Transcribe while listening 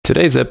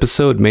Today's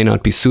episode may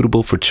not be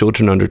suitable for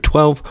children under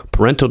 12.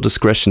 Parental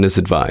discretion is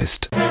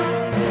advised.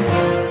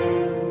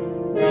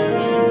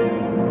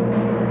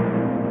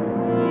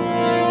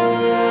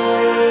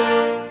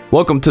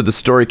 Welcome to the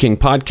Story King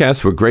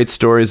podcast, where great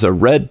stories are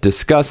read,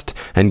 discussed,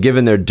 and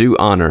given their due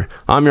honor.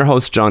 I'm your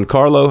host, John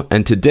Carlo,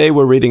 and today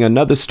we're reading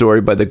another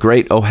story by the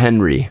great O.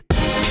 Henry.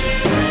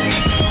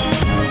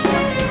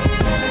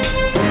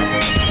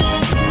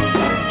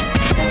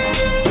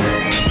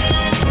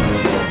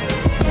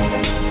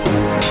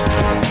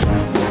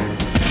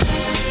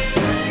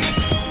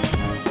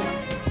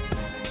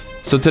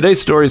 So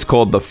today's story is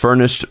called The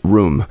Furnished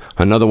Room,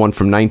 another one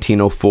from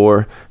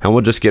 1904, and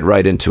we'll just get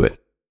right into it.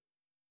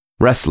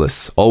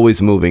 Restless, always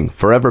moving,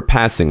 forever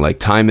passing like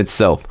time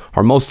itself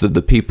are most of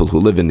the people who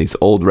live in these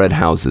old red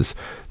houses.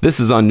 This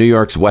is on New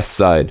York's west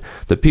side.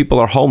 The people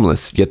are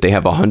homeless, yet they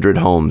have 100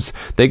 homes.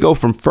 They go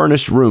from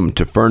furnished room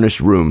to furnished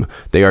room.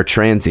 They are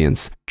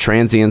transients,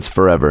 transients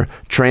forever,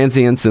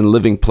 transients in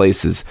living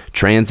places,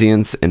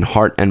 transients in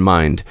heart and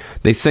mind.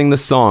 They sing the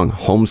song,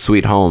 Home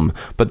Sweet Home,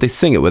 but they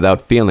sing it without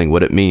feeling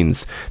what it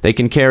means. They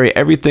can carry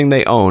everything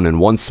they own in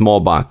one small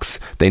box.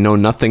 They know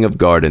nothing of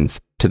gardens.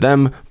 To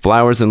them,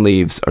 flowers and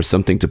leaves are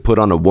something to put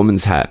on a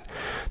woman's hat.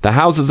 The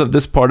houses of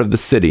this part of the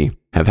city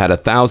have had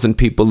 1,000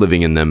 people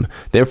living in them.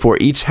 Therefore,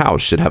 each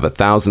house should have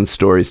 1,000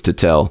 stories to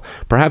tell.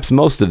 Perhaps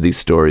most of these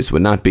stories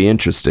would not be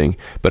interesting,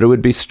 but it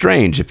would be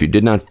strange if you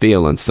did not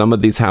feel in some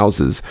of these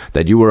houses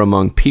that you were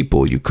among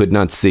people you could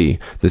not see.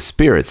 The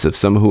spirits of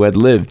some who had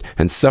lived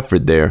and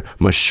suffered there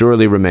must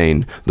surely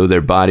remain, though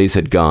their bodies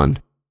had gone.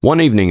 One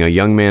evening a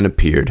young man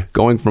appeared,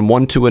 going from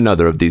one to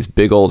another of these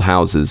big old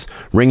houses,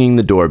 ringing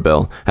the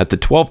doorbell. At the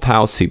 12th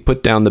house he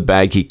put down the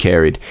bag he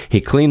carried. He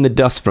cleaned the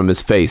dust from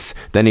his face.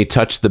 Then he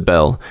touched the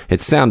bell.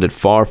 It sounded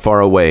far, far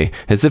away,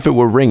 as if it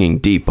were ringing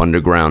deep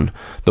underground.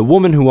 The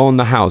woman who owned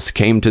the house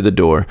came to the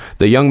door.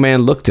 The young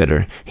man looked at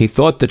her. He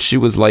thought that she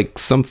was like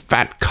some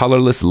fat,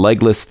 colorless,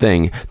 legless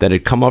thing that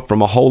had come up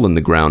from a hole in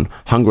the ground,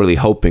 hungrily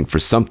hoping for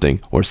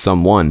something, or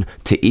someone,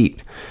 to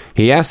eat.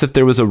 He asked if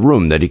there was a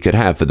room that he could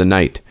have for the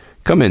night.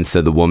 "Come in,"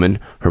 said the woman.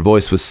 Her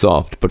voice was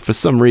soft, but for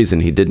some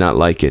reason he did not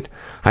like it.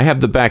 "I have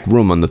the back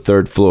room on the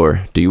 3rd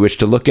floor. Do you wish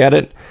to look at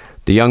it?"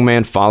 The young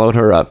man followed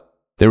her up.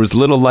 There was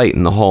little light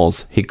in the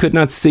halls. He could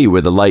not see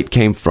where the light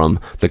came from.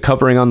 The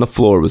covering on the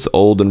floor was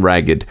old and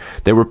ragged.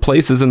 There were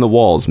places in the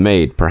walls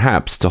made,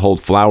 perhaps, to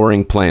hold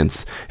flowering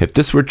plants. If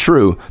this were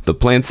true, the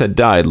plants had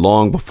died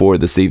long before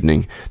this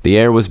evening. The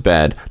air was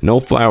bad.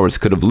 No flowers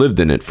could have lived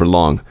in it for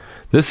long.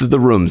 "This is the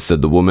room,"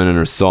 said the woman in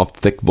her soft,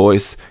 thick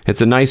voice.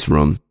 "It's a nice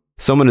room.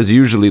 Someone is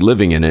usually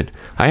living in it.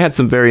 I had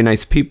some very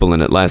nice people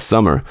in it last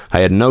summer. I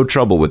had no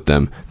trouble with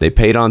them. They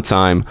paid on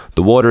time.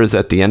 The water is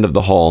at the end of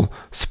the hall.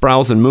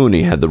 Sprouse and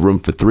Mooney had the room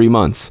for 3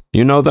 months.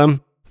 You know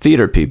them?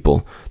 Theater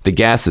people. The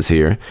gas is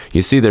here.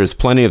 You see, there's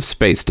plenty of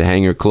space to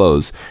hang your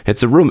clothes.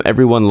 It's a room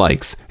everyone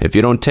likes. If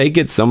you don't take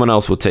it, someone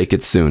else will take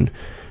it soon."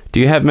 "Do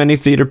you have many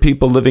theater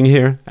people living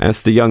here?"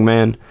 asked the young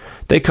man.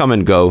 "They come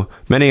and go.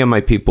 Many of my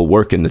people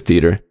work in the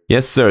theater."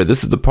 "Yes, sir,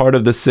 this is the part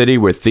of the city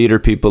where theater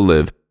people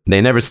live. They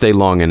never stay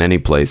long in any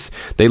place.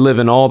 They live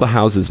in all the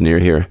houses near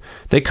here.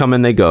 They come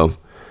and they go."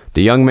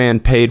 The young man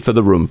paid for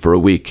the room for a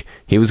week.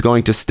 He was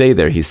going to stay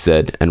there, he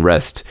said, and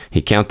rest. He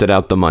counted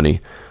out the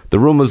money. The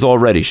room was all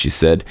ready, she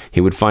said.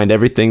 He would find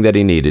everything that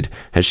he needed.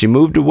 As she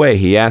moved away,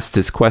 he asked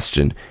his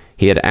question.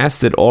 He had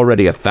asked it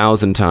already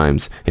 1,000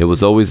 times. It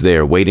was always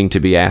there, waiting to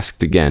be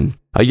asked again.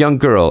 "A young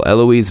girl,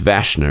 Eloise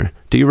Vashner.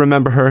 Do you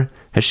remember her?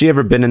 Has she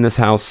ever been in this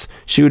house?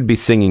 She would be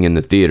singing in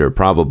the theater,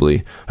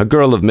 probably. A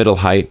girl of middle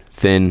height,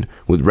 thin,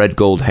 with red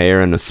gold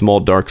hair and a small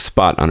dark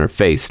spot on her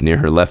face near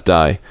her left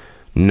eye."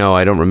 "No,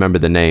 I don't remember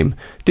the name.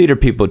 Theater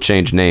people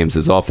change names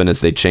as often as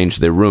they change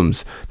their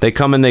rooms. They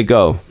come and they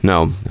go.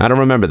 No, I don't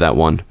remember that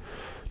one."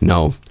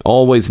 No,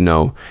 always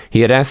no.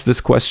 He had asked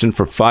this question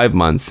for 5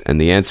 months, and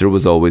the answer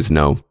was always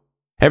no.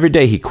 Every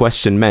day he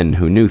questioned men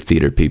who knew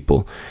theater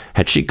people.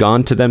 Had she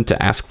gone to them to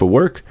ask for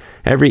work?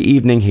 Every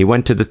evening he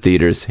went to the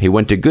theaters. He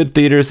went to good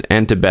theaters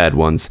and to bad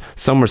ones.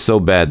 Some were so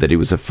bad that he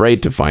was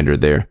afraid to find her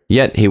there.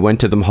 Yet he went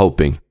to them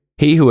hoping.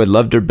 He who had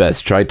loved her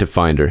best tried to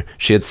find her.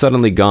 She had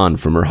suddenly gone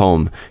from her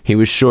home. He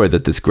was sure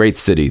that this great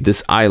city,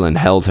 this island,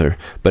 held her.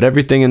 But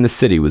everything in the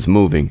city was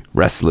moving,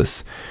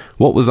 restless.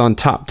 What was on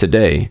top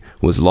today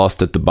was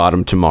lost at the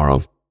bottom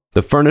tomorrow.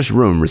 The furnished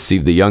room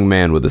received the young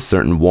man with a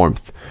certain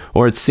warmth,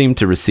 or it seemed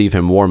to receive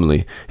him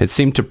warmly. It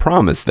seemed to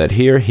promise that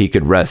here he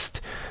could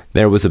rest.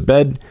 There was a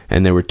bed,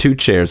 and there were 2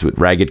 chairs with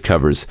ragged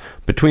covers.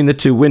 Between the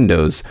 2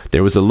 windows,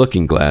 there was a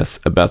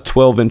looking-glass, about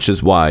 12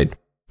 inches wide.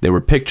 There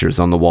were pictures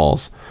on the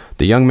walls.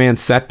 The young man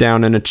sat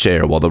down in a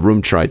chair while the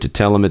room tried to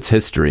tell him its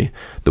history.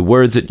 The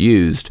words it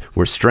used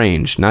were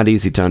strange, not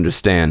easy to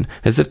understand,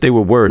 as if they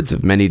were words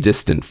of many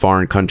distant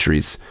foreign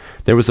countries.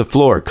 There was a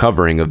floor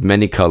covering of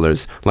many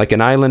colors, like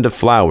an island of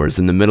flowers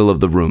in the middle of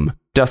the room.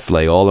 Dust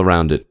lay all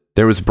around it.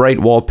 There was bright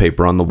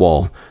wallpaper on the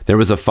wall. There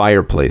was a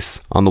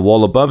fireplace. On the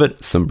wall above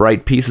it, some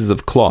bright pieces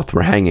of cloth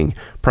were hanging.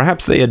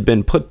 Perhaps they had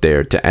been put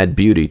there to add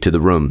beauty to the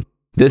room.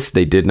 This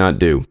they did not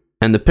do.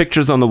 And the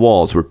pictures on the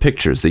walls were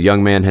pictures the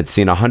young man had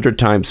seen 100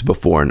 times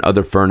before in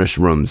other furnished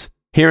rooms.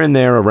 Here and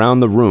there around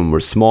the room were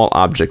small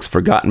objects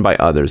forgotten by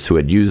others who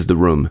had used the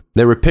room.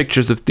 There were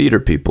pictures of theater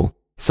people,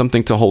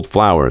 something to hold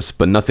flowers,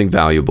 but nothing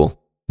valuable.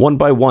 One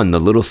by one, the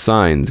little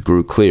signs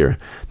grew clear.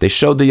 They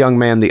showed the young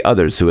man the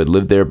others who had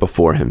lived there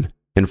before him.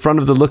 In front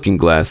of the looking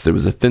glass, there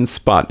was a thin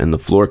spot in the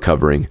floor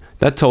covering.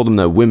 That told him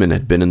that women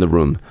had been in the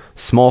room.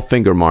 Small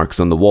finger marks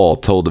on the wall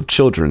told of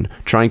children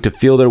trying to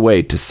feel their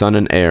way to sun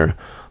and air.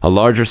 A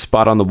larger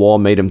spot on the wall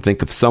made him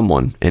think of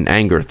someone, in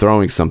anger,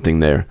 throwing something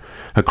there.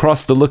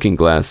 Across the looking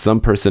glass, some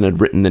person had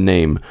written the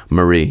name,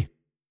 Marie.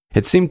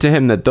 It seemed to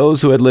him that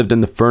those who had lived in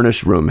the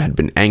furnished room had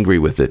been angry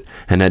with it,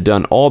 and had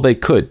done all they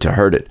could to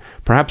hurt it.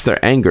 Perhaps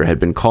their anger had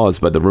been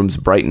caused by the room's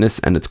brightness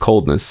and its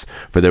coldness,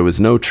 for there was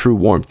no true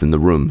warmth in the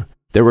room.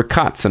 There were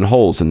cots and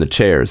holes in the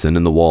chairs and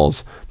in the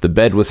walls. The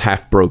bed was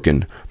half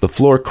broken. The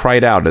floor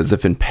cried out as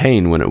if in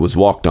pain when it was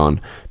walked on.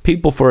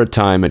 People for a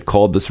time had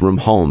called this room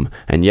home,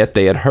 and yet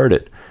they had heard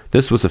it.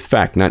 This was a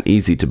fact not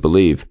easy to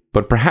believe,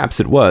 but perhaps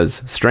it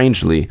was,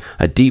 strangely,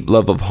 a deep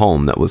love of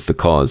home that was the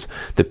cause.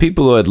 The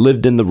people who had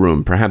lived in the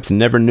room perhaps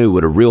never knew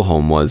what a real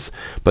home was,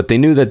 but they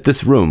knew that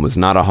this room was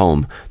not a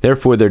home.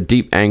 Therefore their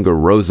deep anger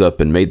rose up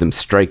and made them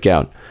strike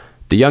out.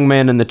 The young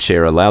man in the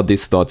chair allowed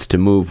these thoughts to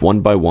move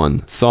one by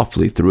one,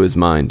 softly through his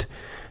mind.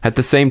 At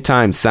the same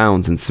time,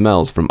 sounds and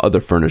smells from other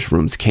furnished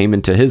rooms came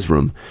into his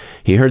room.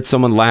 He heard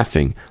someone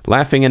laughing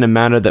in a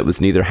manner that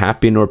was neither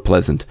happy nor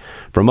pleasant.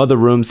 From other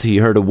rooms he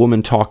heard a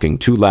woman talking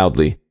too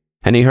loudly.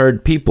 And he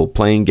heard people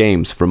playing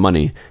games for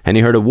money. And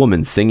he heard a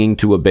woman singing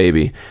to a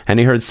baby. And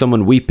he heard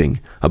someone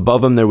weeping.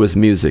 Above him there was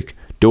music.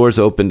 Doors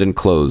opened and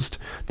closed.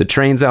 The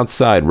trains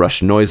outside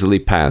rushed noisily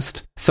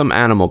past. Some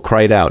animal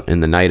cried out in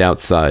the night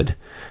outside.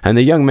 And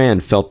the young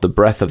man felt the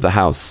breath of the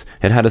house.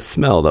 It had a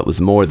smell that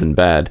was more than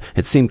bad.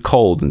 It seemed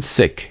cold and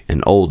sick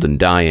and old and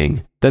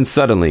dying. Then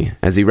suddenly,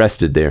 as he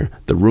rested there,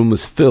 the room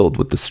was filled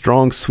with the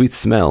strong, sweet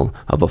smell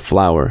of a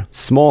flower,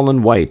 small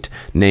and white,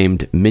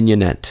 named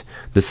mignonette.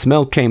 The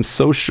smell came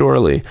so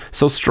surely,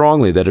 so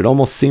strongly that it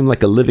almost seemed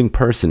like a living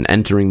person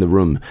entering the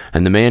room,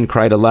 and the man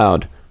cried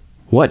aloud,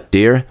 "What,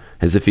 dear?"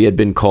 as if he had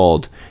been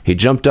called. He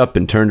jumped up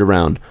and turned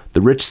around.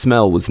 The rich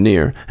smell was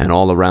near and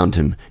all around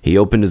him. He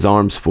opened his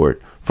arms for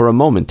it. For a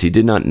moment he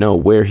did not know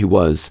where he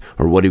was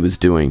or what he was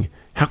doing.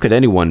 How could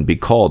anyone be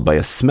called by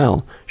a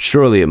smell?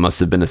 Surely it must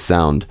have been a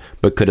sound.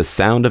 But could a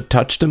sound have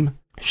touched him?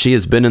 "She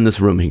has been in this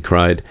room," he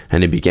cried,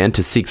 and he began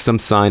to seek some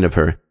sign of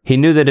her. He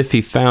knew that if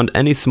he found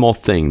any small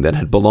thing that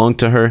had belonged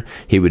to her,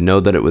 he would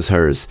know that it was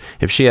hers.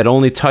 If she had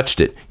only touched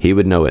it, he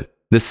would know it.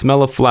 The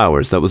smell of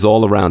flowers that was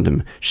all around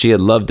him. She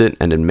had loved it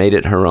and had made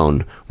it her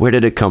own. Where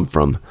did it come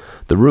from?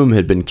 The room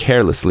had been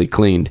carelessly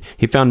cleaned.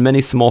 He found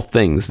many small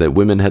things that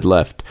women had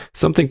left.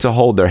 Something to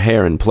hold their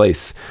hair in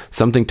place.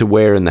 Something to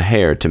wear in the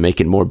hair to make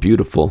it more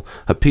beautiful.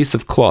 A piece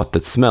of cloth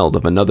that smelled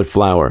of another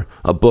flower.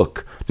 A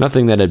book.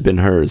 Nothing that had been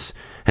hers.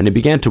 And he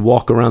began to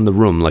walk around the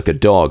room like a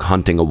dog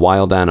hunting a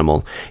wild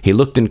animal. He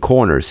looked in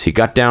corners. He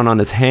got down on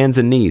his hands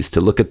and knees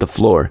to look at the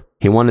floor.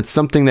 He wanted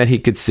something that he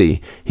could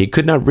see. He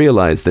could not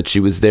realize that she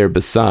was there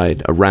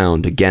beside,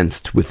 around,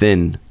 against,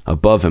 within,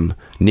 above him,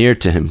 near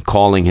to him,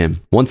 calling him.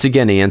 Once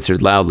again he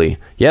answered loudly,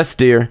 "Yes,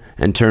 dear,"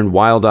 and turned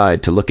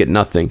wild-eyed to look at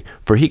nothing,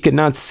 for he could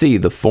not see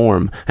the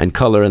form and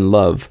color and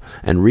love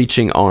and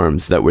reaching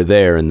arms that were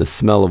there in the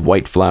smell of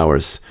white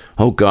flowers.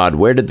 Oh God,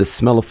 where did the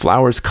smell of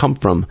flowers come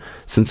from?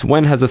 Since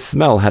when has a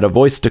smell had a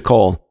voice to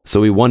call?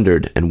 So he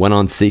wondered and went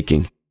on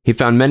seeking. He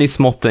found many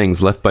small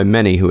things left by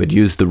many who had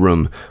used the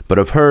room, but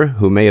of her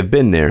who may have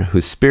been there,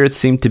 whose spirit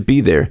seemed to be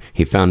there,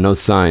 he found no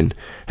sign.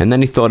 And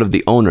then he thought of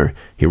the owner.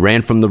 He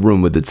ran from the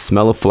room with its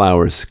smell of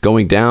flowers,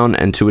 going down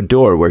and to a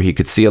door where he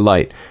could see a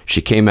light. She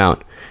came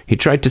out. He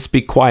tried to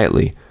speak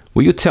quietly.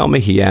 "Will you tell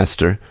me," he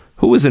asked her,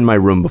 "who was in my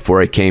room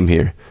before I came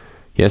here?"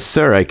 "Yes,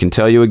 sir, I can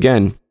tell you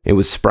again. It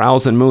was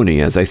Sprowls and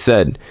Mooney, as I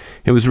said.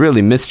 It was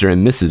really Mr.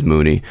 and Mrs.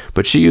 Mooney,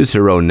 but she used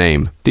her own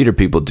name. Theater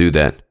people do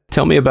that.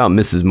 Tell me about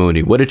Mrs.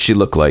 Mooney. What did she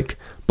look like?"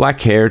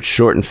 "Black-haired,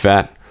 short and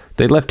fat.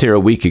 They left here a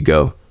week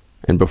ago."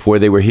 "And before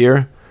they were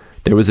here?"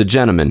 "There was a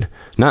gentleman,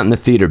 not in the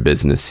theater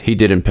business. He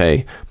didn't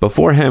pay.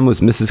 Before him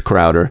was Mrs.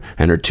 Crowder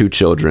and her 2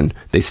 children.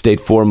 They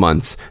stayed 4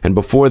 months. And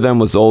before them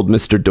was old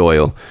Mr.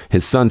 Doyle.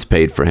 His sons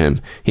paid for him.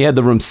 He had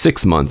the room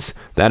 6 months.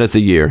 That is a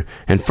year.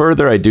 And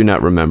further I do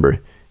not remember."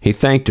 He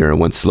thanked her and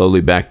went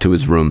slowly back to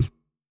his room.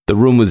 The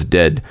room was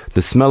dead.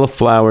 The smell of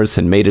flowers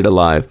had made it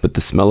alive, but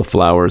the smell of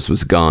flowers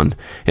was gone.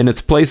 In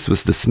its place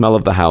was the smell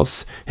of the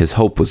house. His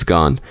hope was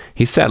gone.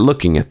 He sat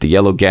looking at the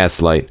yellow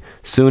gaslight.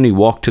 Soon he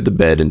walked to the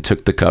bed and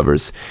took the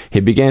covers. He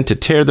began to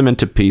tear them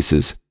into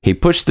pieces. He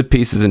pushed the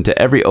pieces into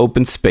every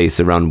open space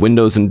around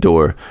windows and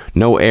door.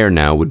 No air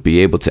now would be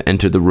able to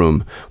enter the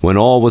room. When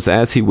all was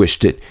as he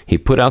wished it, he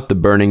put out the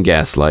burning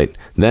gaslight.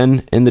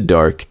 Then, in the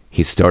dark,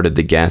 he started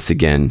the gas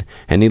again,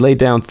 and he lay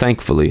down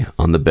thankfully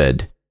on the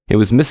bed. It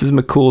was Mrs.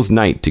 McCool's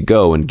night to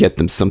go and get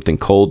them something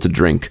cold to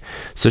drink,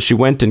 so she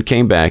went and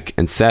came back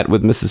and sat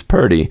with Mrs.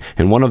 Purdy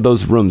in one of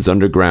those rooms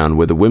underground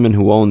where the women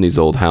who own these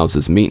old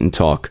houses meet and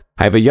talk.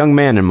 "I have a young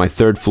man in my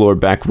third-floor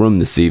back room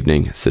this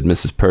evening," said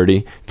Mrs.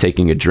 Purdy,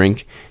 taking a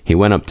drink. "He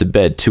went up to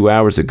bed 2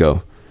 hours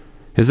ago."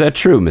 "Is that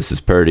true,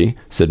 Mrs. Purdy?"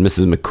 said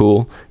Mrs.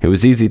 McCool. It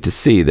was easy to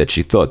see that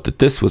she thought that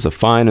this was a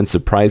fine and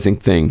surprising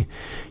thing.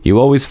 "You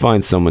always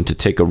find someone to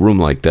take a room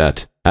like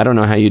that. I don't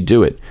know how you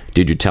do it.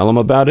 Did you tell him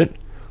about it?"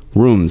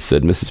 "Rooms,"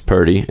 said Mrs.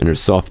 Purdy, in her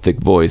soft, thick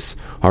voice,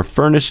 "are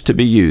furnished to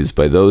be used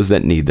by those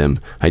that need them.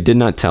 I did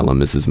not tell him,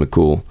 Mrs.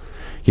 McCool."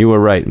 "You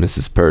are right,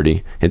 Mrs.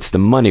 Purdy. It's the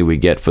money we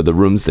get for the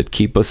rooms that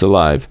keep us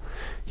alive.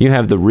 You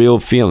have the real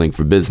feeling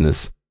for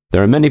business.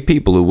 There are many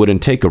people who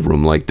wouldn't take a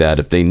room like that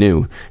if they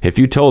knew. If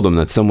you told them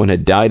that someone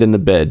had died in the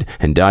bed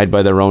and died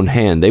by their own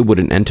hand, they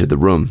wouldn't enter the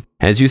room.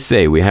 As you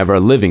say, we have our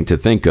living to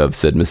think of,"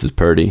 said Mrs.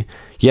 Purdy.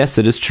 "Yes,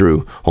 it is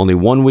true. Only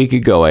 1 week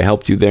ago I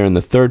helped you there in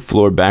the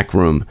third-floor back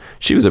room.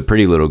 She was a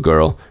pretty little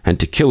girl, and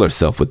to kill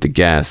herself with the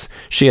gas.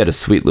 She had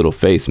a sweet little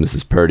face,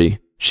 Mrs. Purdy."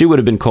 "She would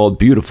have been called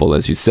beautiful,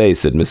 as you say,"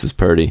 said Mrs.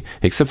 Purdy,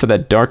 "except for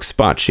that dark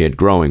spot she had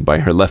growing by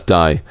her left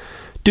eye.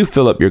 Do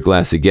fill up your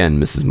glass again,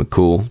 Mrs.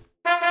 McCool."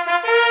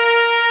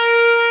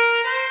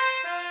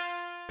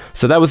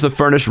 So that was The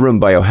Furnished Room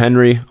by O.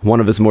 Henry, one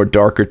of his more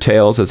darker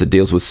tales as it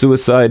deals with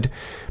suicide.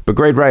 But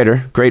great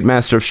writer, great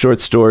master of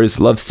short stories,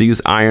 loves to use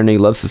irony,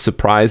 loves to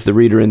surprise the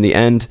reader in the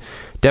end.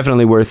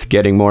 Definitely worth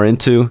getting more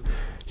into.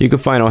 You can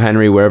find O.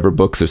 Henry wherever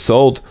books are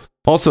sold.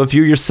 Also, if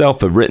you yourself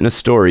have written a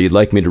story you'd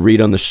like me to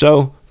read on the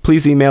show,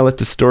 please email it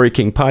to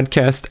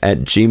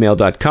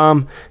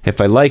storykingpodcast@gmail.com.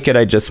 If I like it,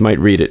 I just might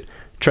read it.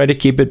 Try to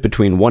keep it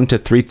between 1,000 to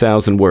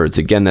 3,000 words.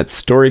 Again, that's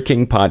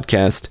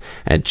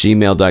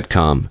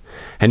storykingpodcast@gmail.com.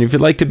 And if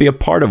you'd like to be a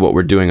part of what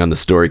we're doing on The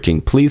Story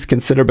King, please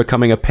consider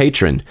becoming a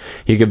patron.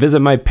 You can visit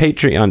my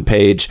Patreon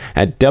page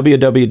at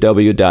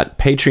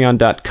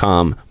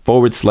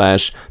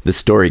www.patreon.com/The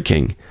Story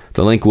King.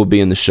 The link will be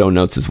in the show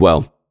notes as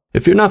well.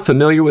 If you're not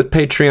familiar with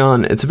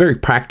Patreon, it's a very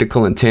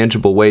practical and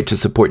tangible way to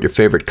support your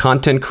favorite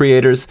content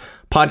creators.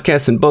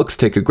 Podcasts and books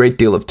take a great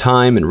deal of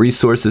time and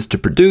resources to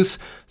produce,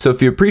 so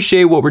if you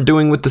appreciate what we're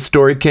doing with The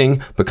Story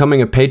King,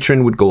 becoming a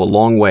patron would go a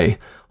long way.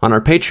 On our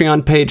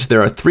Patreon page,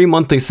 there are 3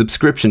 monthly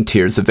subscription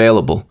tiers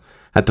available.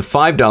 At the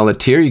 $5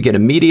 tier, you get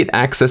immediate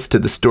access to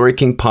the Story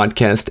King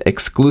Podcast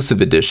Exclusive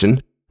Edition,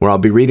 where I'll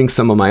be reading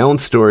some of my own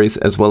stories,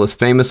 as well as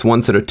famous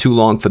ones that are too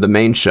long for the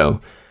main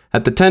show.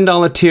 At the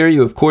 $10 tier,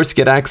 you of course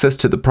get access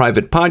to the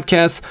private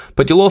podcasts,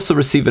 but you'll also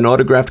receive an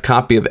autographed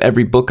copy of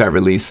every book I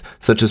release,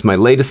 such as my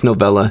latest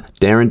novella,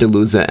 Darren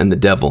DeLuza and the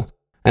Devil.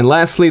 And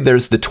lastly,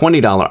 there's the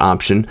 $20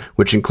 option,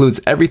 which includes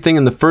everything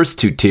in the first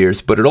 2 tiers,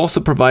 but it also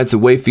provides a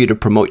way for you to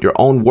promote your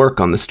own work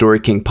on the Story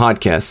King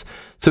podcast.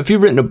 So if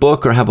you've written a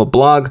book or have a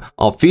blog,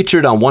 I'll feature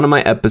it on one of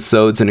my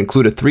episodes and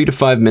include a 3 to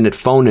 5 minute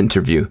phone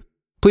interview.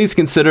 Please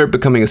consider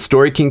becoming a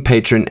Story King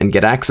patron and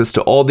get access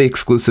to all the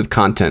exclusive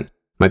content.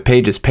 My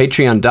page is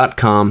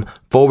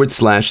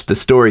patreon.com/The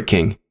Story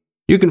King.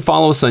 You can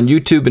follow us on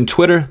YouTube and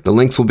Twitter. The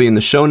links will be in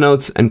the show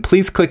notes. And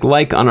please click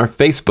like on our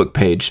Facebook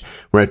page.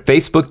 We're at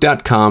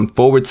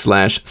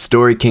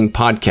facebook.com/Story King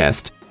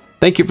Podcast.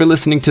 Thank you for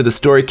listening to the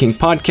Story King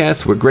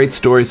Podcast, where great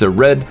stories are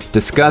read,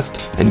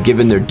 discussed, and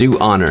given their due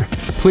honor.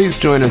 Please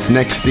join us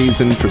next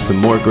season for some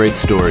more great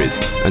stories.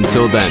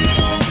 Until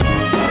then.